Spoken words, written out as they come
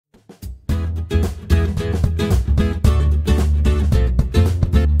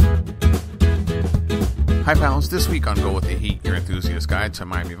Hi pals, this week on Go With The Heat, your enthusiast guide to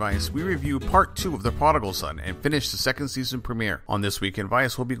Miami Vice, we review part 2 of The Prodigal Son and finish the second season premiere. On This Week in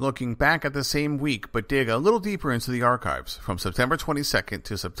Vice, we'll be looking back at the same week, but dig a little deeper into the archives, from September 22nd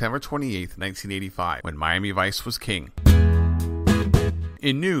to September 28th, 1985, when Miami Vice was king.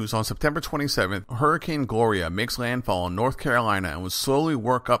 In news, on September 27th, Hurricane Gloria makes landfall in North Carolina and would slowly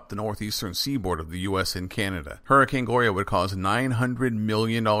work up the northeastern seaboard of the U.S. and Canada. Hurricane Gloria would cause $900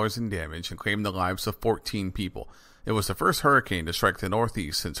 million in damage and claim the lives of 14 people. It was the first hurricane to strike the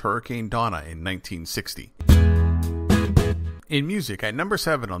Northeast since Hurricane Donna in 1960. In music, at number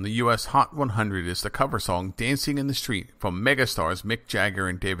 7 on the US Hot 100 is the cover song Dancing in the Street from megastars Mick Jagger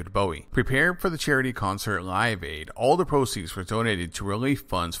and David Bowie. Prepared for the charity concert Live Aid, all the proceeds were donated to relief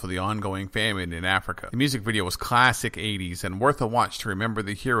funds for the ongoing famine in Africa. The music video was classic 80s and worth a watch to remember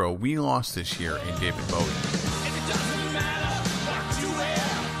the hero we lost this year in David Bowie.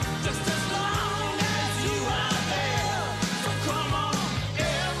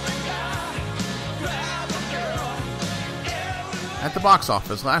 At the box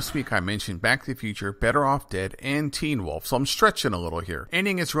office, last week I mentioned Back to the Future, Better Off Dead, and Teen Wolf, so I'm stretching a little here.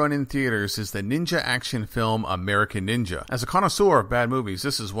 Ending its run in theaters is the ninja action film American Ninja. As a connoisseur of bad movies,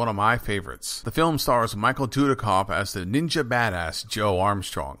 this is one of my favorites. The film stars Michael Dudikoff as the ninja badass Joe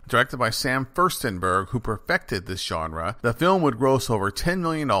Armstrong. Directed by Sam Furstenberg, who perfected this genre, the film would gross over $10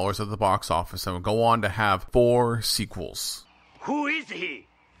 million at the box office and would go on to have 4 sequels. Who is he?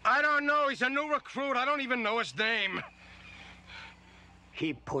 I don't know. He's a new recruit. I don't even know his name.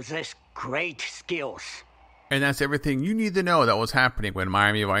 He possessed great skills. And that's everything you need to know that was happening when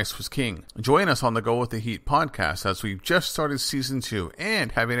Miami Vice was king. Join us on the Go With The Heat podcast as we've just started season 2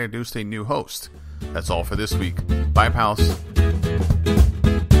 and have introduced a new host. That's all for this week. Bye, pals.